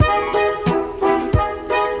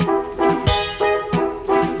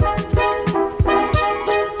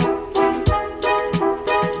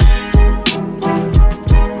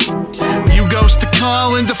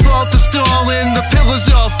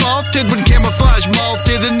camouflage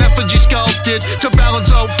malted, an effigy sculpted to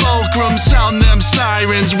balance out fulcrum. Sound them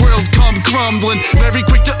sirens, world come crumbling. Very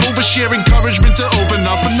quick to overshare, encouragement to open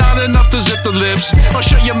up, but not enough to zip the lips or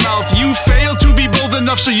shut your mouth. You fail to be bold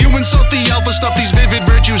enough, so you insult the alpha stuff. These vivid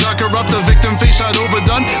virtues are corrupt, the victim face out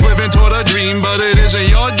overdone. Living toward a dream, but it isn't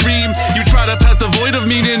your dream. You try to pat the void of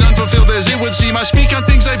meaning, unfulfilled as it would seem. I speak on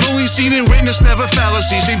things I've only seen and witnessed, never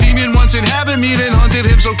fallacy. Same demon once inhabit me, then hunted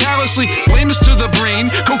him so callously. Blame is to the brain,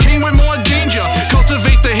 cocaine with more danger.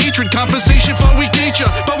 Cultivate the hatred, compensation for weak nature.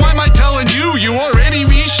 But why am I telling you? You already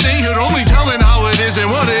reached sainthood, only telling how it is and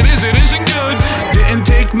what it isn't good. Didn't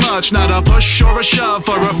take much, not a push or a shove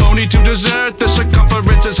for a phony to desert. The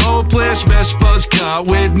circumference is hopeless, best buds cut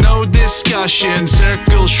with no discussion.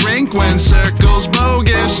 Circles shrink when circles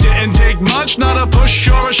bogus. Didn't take much, not a push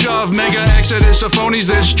or a shove. Mega exodus of phonies,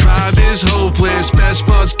 this tribe is hopeless. Best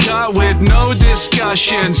buds cut with no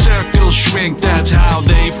discussion. Circles shrink, that's how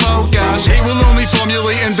they focus. Hate will only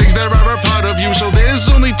formulate in things that are a part of you. So there's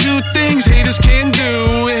only two things haters can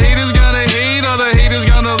do. Haters gonna hate, or the haters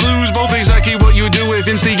gonna lose. Both exactly what you do. If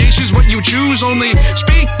instigation's what you choose, only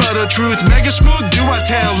speak but the truth. Mega smooth, do I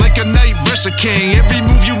tell, like a knight versus a king. Every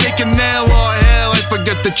move you make a nail or hell. I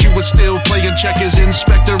forget that you were still playing checkers.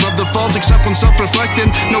 Inspector of the faults, except when self-reflecting.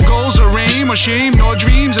 No goals or aim or shame, nor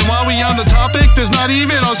dreams. And while we on the topic, there's not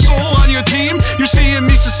even a soul on your team. You're seeing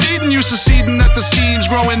me seceding, you seceding at the seams.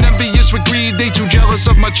 Growing envious with greed, they too jealous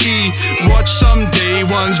of my chi. Watch some day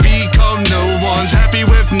ones become no ones. Happy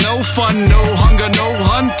with no fun, no hunger, no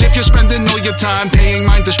hunt. If you're spending all your time paying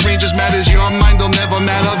mind to strangers matters, your mind will never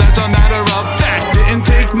matter, that's a matter of fact. Didn't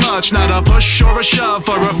take much, not a push or a shove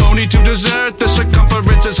for a phony to desert. The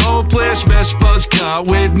circumference is hopeless, best buds cut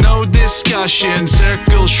with no discussion.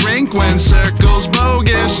 Circles shrink when circles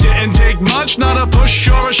bogus. Didn't take much, not a push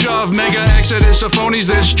or a shove. Mega exodus of phonies,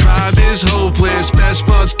 this tribe is hopeless. Best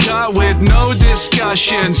buds cut with no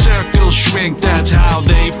discussion. Circles shrink, that's how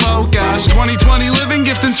they focus. 2020 living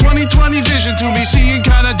gift and 2020 vision to me. Seeing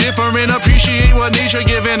kinda different, appreciate what nature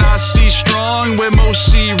given. I see strong where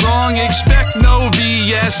most see wrong. Expect no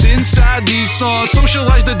BS inside these songs.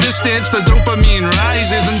 Socialize the distance, the dopamine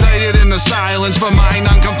rises. Indicted in the silence for my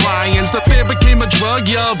non-compliance. The fear became a drug,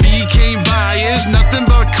 y'all became buyers. Nothing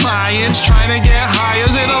but clients trying to get higher.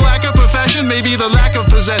 Is it a lack of profession? Maybe the lack of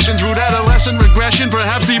possessions. Rude adolescent regression,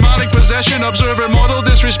 perhaps demonic possession. Observe immortal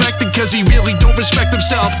disrespected cause he really don't respect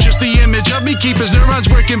himself. Just the image of me keep his neurons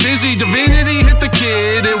working busy. Divinity hit the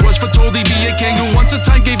kid, it was foretold he'd be a king who once a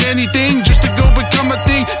time gave anything just to go become a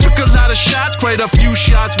thing. Took a lot of shots, quite a few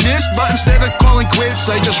shots missed, but instead of calling quits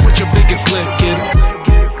I just switch a bigger clip, kid.